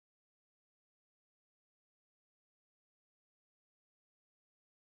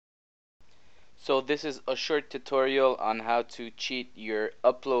So this is a short tutorial on how to cheat your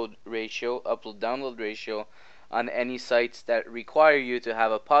upload download ratio on any sites that require you to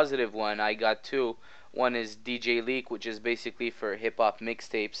have a positive one. I got two. One is DJ Leak, which is basically for hip hop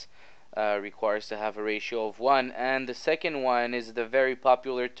mixtapes, requires to have a ratio of 1, and the second one is the very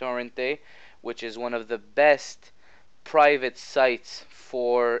popular torrent, which is one of the best private sites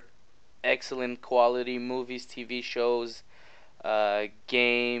for excellent quality movies, TV shows,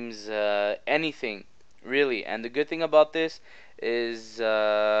 games, anything really. And the good thing about this is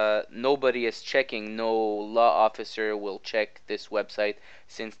nobody is checking. No law officer will check this website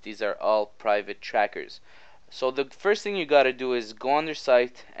since these are all private trackers. So the first thing you gotta do is go on their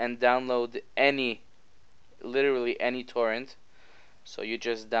site and download literally any torrent. So you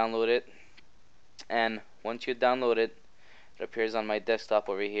just download it, and once you download it, it appears on my desktop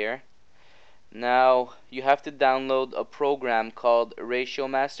over here. Now you have to download a program called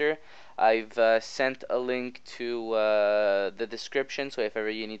ratiomaster. I've sent a link to the description, so if ever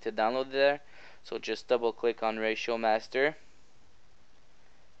you need to download it there, so just double click on ratiomaster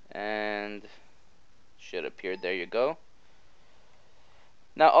and should appear. There you go.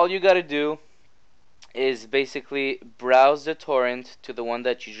 Now all you gotta do is basically browse the torrent to the one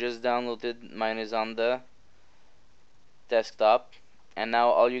that you just downloaded. Mine is on the desktop, and now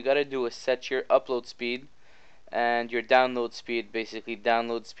all you gotta do is set your upload speed and your download speed. Basically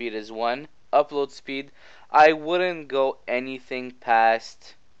download speed is 1, upload speed, I wouldn't go anything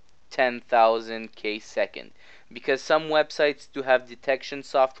past 10,000 k second, because some websites do have detection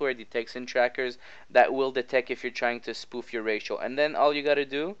software, detection trackers that will detect if you're trying to spoof your ratio. And then all you gotta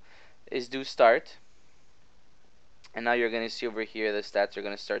do is do start, and now you're gonna see over here the stats are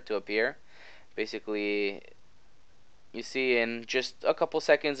gonna start to appear. Basically, you see in just a couple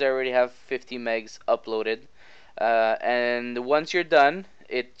seconds I already have 50 megs uploaded. And once you're done,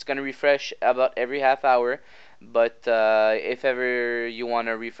 it's gonna refresh about every half hour. But if ever you want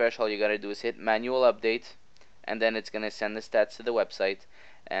to refresh, all you gotta do is hit manual update, and then it's gonna send the stats to the website.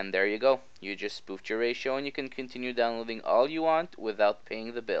 And there you go. You just spoofed your ratio, and you can continue downloading all you want without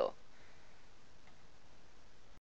paying the bill.